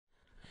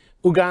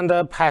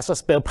Uganda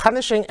passes bill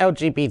punishing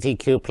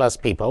LGBTQ plus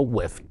people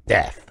with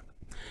death.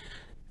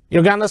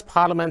 Uganda's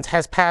parliament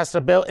has passed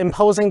a bill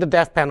imposing the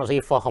death penalty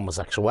for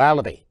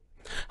homosexuality.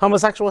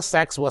 Homosexual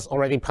sex was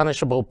already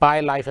punishable by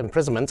life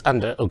imprisonment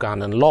under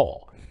Ugandan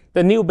law.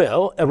 The new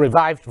bill, a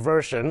revived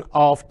version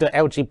of the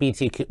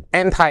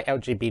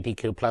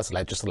anti-LGBTQ plus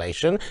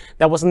legislation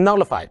that was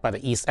nullified by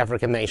the East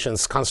African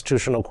nation's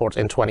Constitutional Court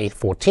in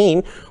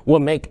 2014, will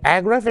make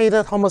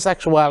aggravated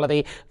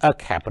homosexuality a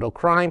capital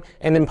crime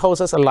and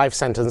imposes a life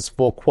sentence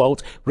for,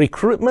 quote,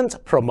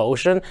 recruitment,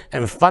 promotion,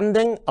 and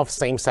funding of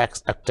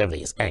same-sex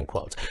activities, end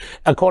quote.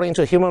 According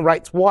to Human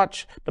Rights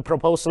Watch, the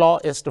proposed law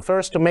is the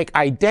first to make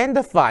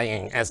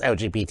identifying as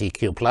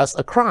LGBTQ plus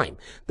a crime.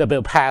 The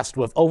bill passed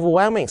with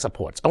overwhelming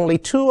support. Only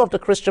 2 of the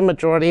Christian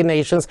majority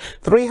nation's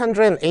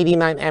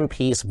 389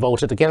 MPs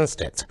voted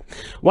against it.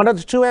 One of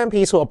the 2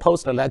 MPs who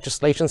opposed the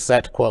legislation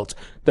said, quote,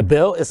 the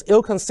bill is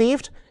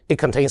ill-conceived, it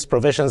contains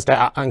provisions that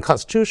are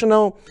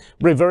unconstitutional,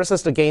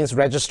 reverses the gains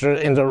registered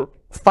in the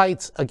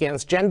fight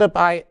against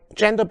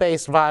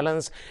gender-based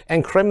violence,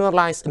 and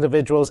criminalizes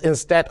individuals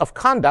instead of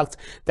conduct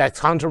that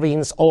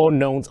contravenes all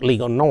known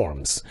legal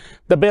norms.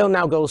 The bill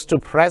now goes to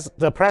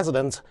the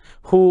president,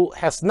 who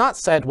has not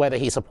said whether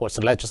he supports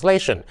the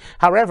legislation.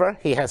 However,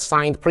 he has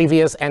signed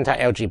previous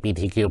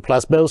anti-LGBTQ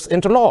plus bills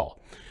into law.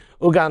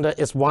 Uganda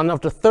is one of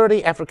the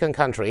 30 African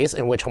countries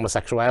in which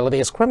homosexuality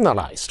is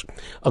criminalized.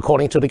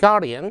 According to The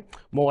Guardian,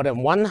 more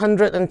than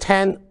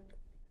 110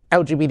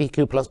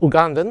 LGBTQ plus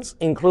Ugandans,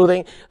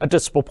 including a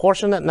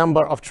disproportionate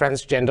number of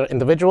transgender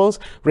individuals,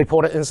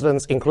 reported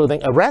incidents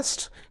including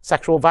arrest,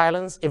 sexual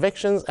violence,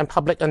 evictions, and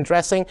public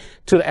undressing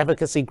to the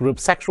advocacy group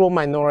Sexual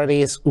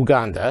Minorities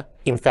Uganda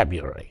in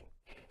February.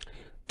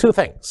 2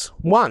 things.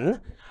 One,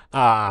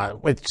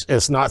 which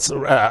is not,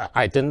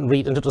 I didn't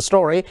read into the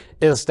story,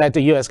 is that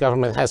the U.S.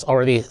 government has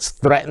already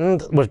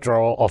threatened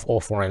withdrawal of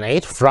all foreign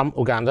aid from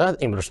Uganda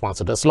in response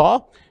to this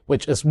law,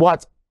 which is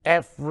what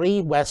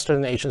every Western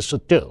nation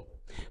should do.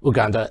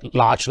 Uganda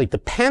largely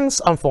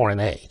depends on foreign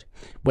aid.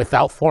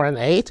 Without foreign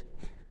aid,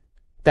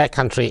 that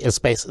country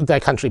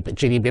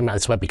GDP might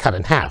as well be cut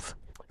in half.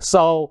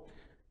 So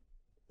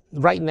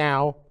right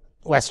now,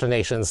 Western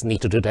nations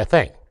need to do their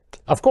thing.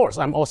 Of course,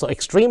 I'm also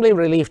extremely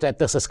relieved that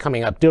this is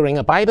coming up during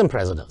a Biden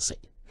presidency.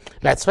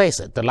 Let's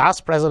face it, the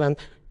last president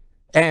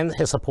and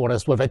his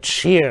supporters would have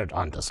cheered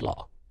on this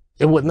law.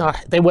 They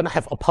wouldn't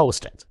have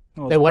opposed it.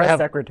 Well, the press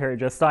secretary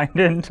just signed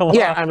into law.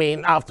 Yeah, I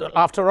mean,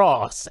 after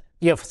all,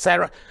 if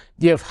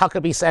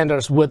Huckabee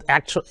Sanders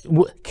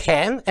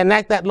can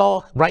enact that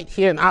law right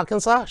here in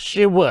Arkansas,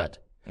 she would.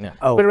 Yeah.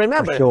 Oh, but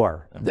remember, for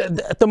sure.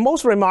 The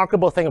most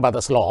remarkable thing about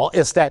this law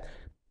is that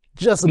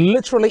just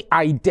literally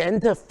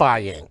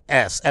identifying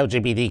as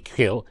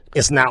LGBTQ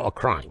is now a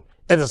crime.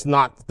 It is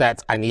not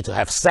that I need to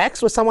have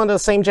sex with someone of the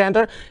same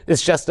gender.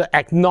 It's just the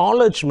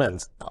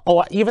acknowledgement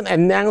or even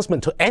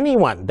announcement to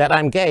anyone that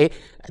I'm gay,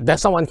 that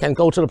someone can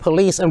go to the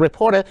police and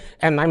report it,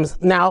 and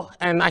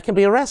I can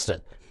be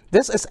arrested.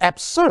 This is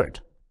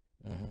absurd.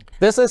 Mm-hmm.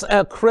 This is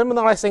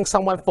criminalizing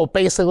someone for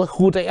basically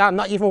who they are,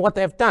 not even what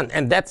they've done.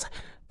 And that's,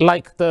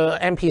 like the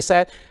MP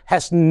said,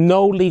 has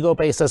no legal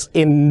basis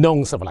in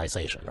known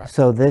civilization. Right?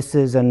 So this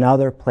is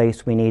another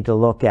place we need to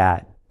look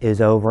at, is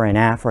over in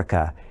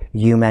Africa.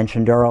 You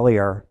mentioned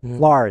earlier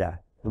Florida,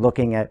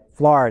 looking at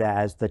Florida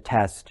as the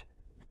test,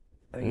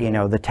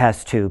 the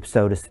test tube,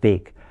 so to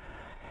speak.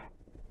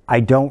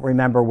 I don't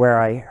remember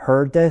where I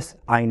heard this.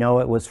 I know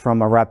it was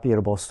from a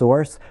reputable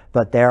source,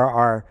 but there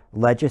are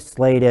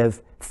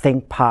legislative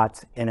think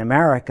pots in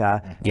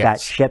America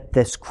that ship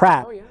this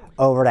crap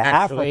over to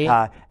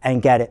Africa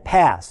and get it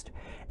passed.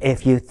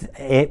 If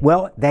they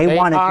want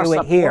to do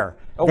it here.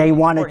 They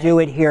want to do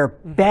it here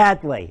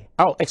badly.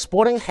 Oh,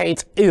 exporting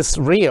hate is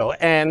real.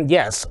 And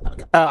yes,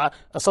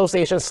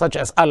 associations such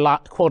as,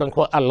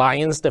 quote-unquote,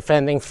 Alliance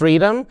Defending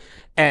Freedom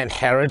and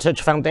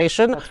Heritage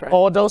Foundation,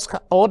 all those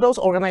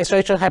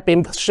organizations have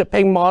been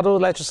shipping model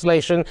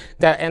legislation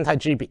that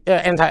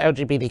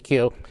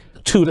anti-LGBTQ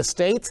to the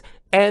states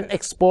and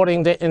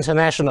exporting it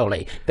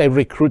internationally. They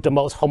recruit the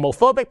most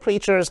homophobic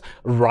preachers,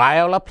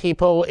 rile up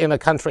people in a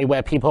country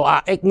where people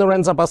are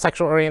ignorant about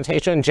sexual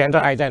orientation and gender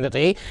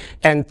identity,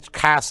 and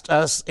cast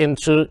us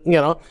into,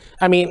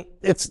 I mean,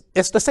 it's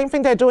the same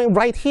thing they're doing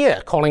right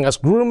here, calling us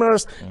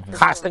groomers,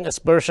 casting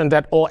aspersion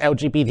that all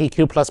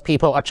LGBTQ plus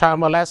people are child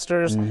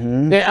molesters.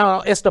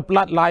 It's the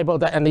blood libel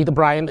that Anita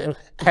Bryant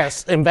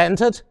has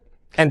invented.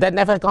 And that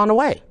never gone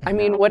away. I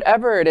mean,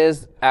 whatever it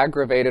is,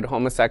 aggravated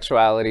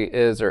homosexuality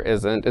is or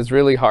isn't, is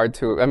really hard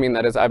to,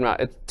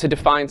 to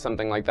define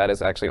something like that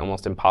is actually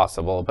almost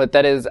impossible. But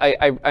that is,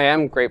 I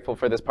am grateful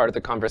for this part of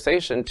the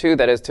conversation too,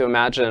 that is to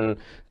imagine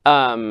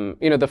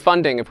you know, the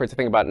funding, if we're to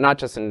think about it, not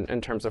just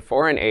in terms of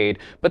foreign aid,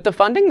 but the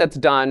funding that's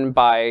done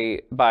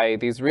by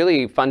these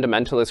really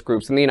fundamentalist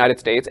groups in the United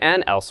States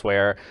and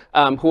elsewhere,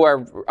 who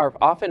are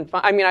often,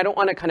 I mean, I don't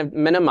want to kind of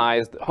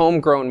minimize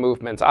homegrown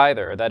movements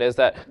either. That is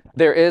that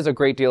there is a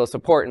great deal of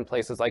support in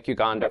places like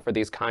Uganda for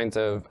these kinds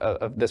of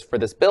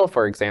this bill,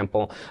 for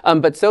example.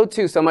 But so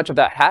too, so much of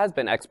that has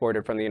been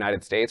exported from the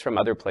United States, from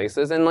other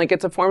places, and like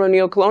it's a form of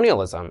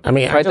neocolonialism. I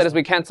mean, right? That is,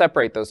 we can't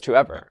separate those two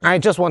ever. I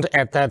just want to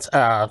add that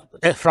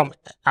from,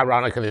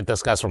 ironically,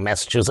 this guy's from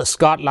Massachusetts,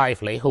 Scott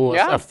Lively, who was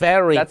a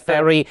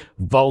very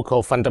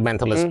vocal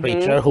fundamentalist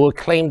preacher who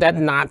claimed that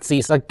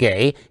Nazis are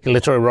gay. He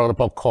literally wrote a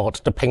book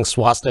called The Pink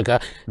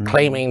Swastika,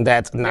 claiming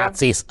that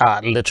Nazis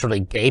are literally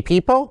gay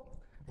people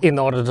in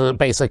order to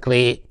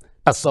basically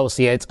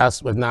associate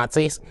us with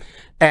Nazis.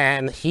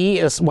 And he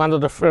is one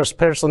of the first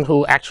person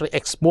who actually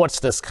exports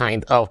this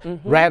kind of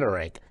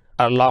rhetoric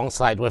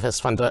alongside with his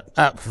fellow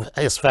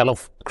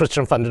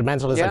Christian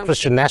fundamentalists and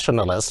Christian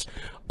nationalists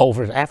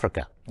over to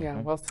Africa. Yeah,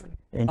 well said.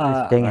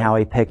 Interesting how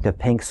he picked a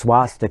pink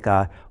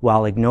swastika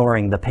while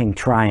ignoring the pink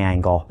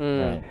triangle.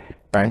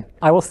 Right.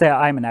 I will say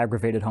I'm an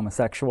aggravated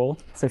homosexual.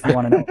 So if you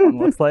want to know what one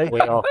looks like,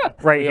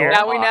 right here.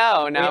 Now we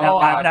know. Now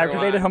I'm an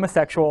aggravated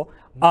homosexual.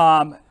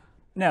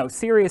 No,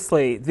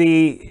 seriously,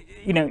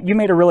 you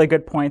made a really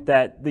good point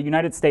that the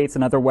United States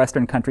and other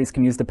Western countries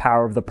can use the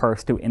power of the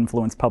purse to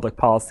influence public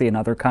policy in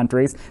other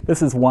countries.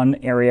 This is one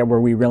area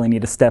where we really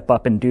need to step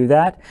up and do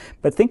that.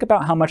 But think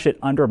about how much it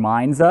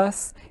undermines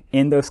us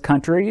in those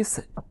countries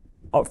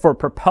for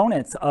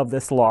proponents of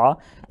this law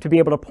to be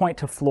able to point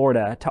to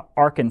Florida, to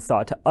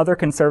Arkansas, to other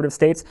conservative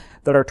states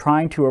that are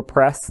trying to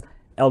oppress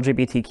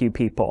LGBTQ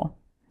people.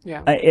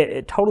 Yeah,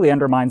 it totally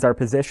undermines our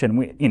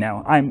position.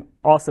 I'm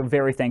also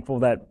very thankful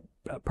that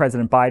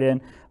President Biden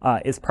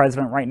is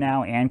president right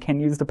now and can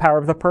use the power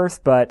of the purse,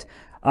 but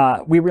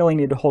we really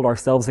need to hold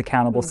ourselves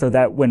accountable so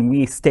that when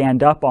we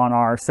stand up on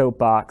our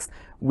soapbox,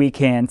 we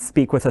can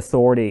speak with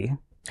authority.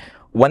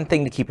 One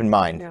thing to keep in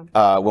mind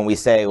when we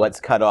say let's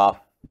cut off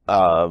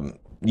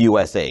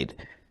U.S. aid,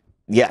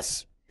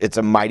 yes, it's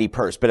a mighty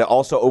purse, but it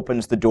also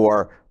opens the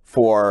door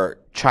for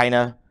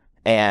China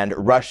and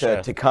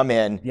Russia to come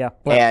in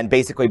and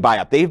basically buy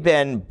up. They've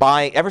been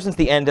buying, ever since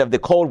the end of the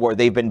Cold War,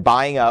 they've been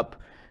buying up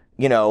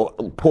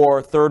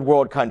poor third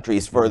world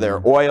countries for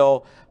their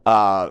oil,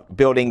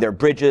 building their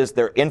bridges,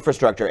 their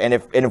infrastructure. And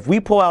if we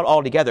pull out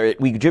all together,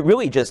 we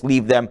really just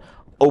leave them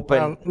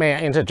open. May I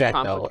interject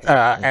though?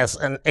 As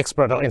an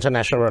expert on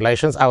international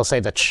relations, I would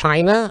say that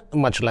China,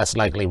 much less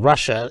likely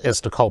Russia,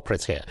 is the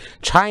culprit here.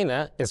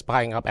 China is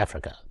buying up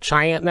Africa.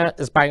 China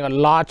is buying a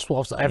large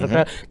swath of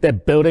Africa. They're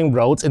building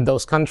roads in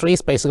those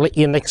countries, basically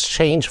in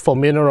exchange for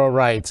mineral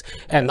rights.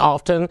 And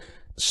often,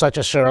 such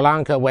as Sri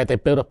Lanka, where they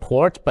built a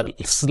port, but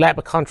slap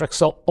a contract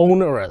so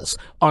onerous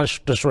on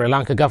the Sri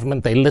Lanka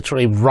government, they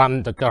literally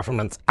run the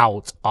government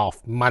out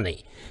of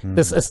money.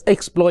 This is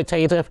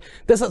exploitative.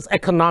 This is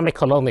economic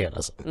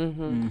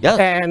colonialism.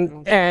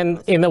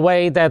 And in a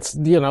way that's,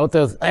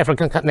 the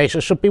African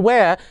nations should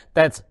beware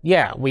that,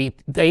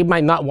 they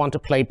might not want to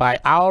play by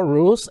our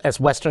rules as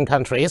Western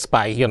countries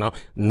by,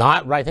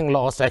 not writing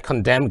laws that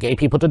condemn gay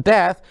people to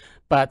death,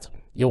 but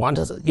you want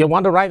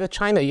to write with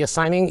China, you're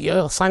signing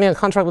a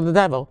contract with the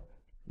devil.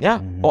 Yeah.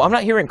 Well, I'm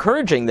not here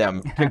encouraging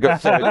them to go to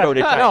China.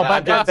 No,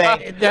 but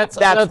that's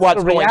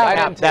what's going to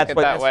happen.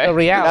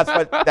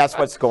 That's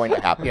what's going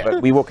to happen.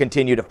 But we will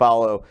continue to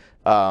follow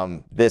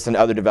this and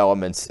other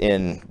developments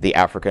in the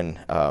Africa.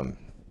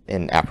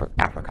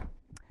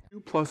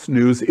 Plus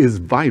News is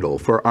vital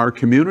for our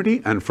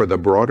community and for the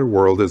broader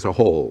world as a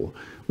whole.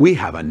 We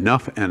have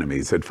enough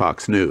enemies at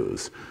Fox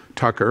News.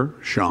 Tucker,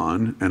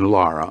 Sean, and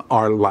Lara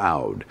are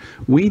loud.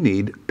 We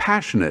need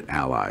passionate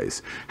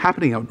allies.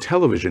 Happening Out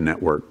television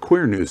network,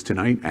 Queer News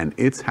Tonight, and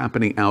It's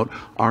Happening Out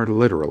are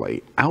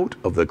literally out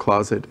of the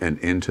closet and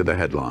into the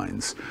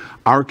headlines.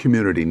 Our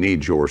community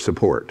needs your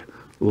support.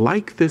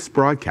 Like this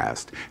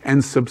broadcast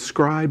and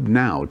subscribe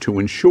now to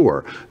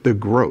ensure the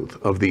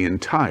growth of the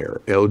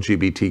entire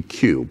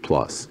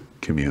LGBTQ+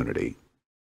 community.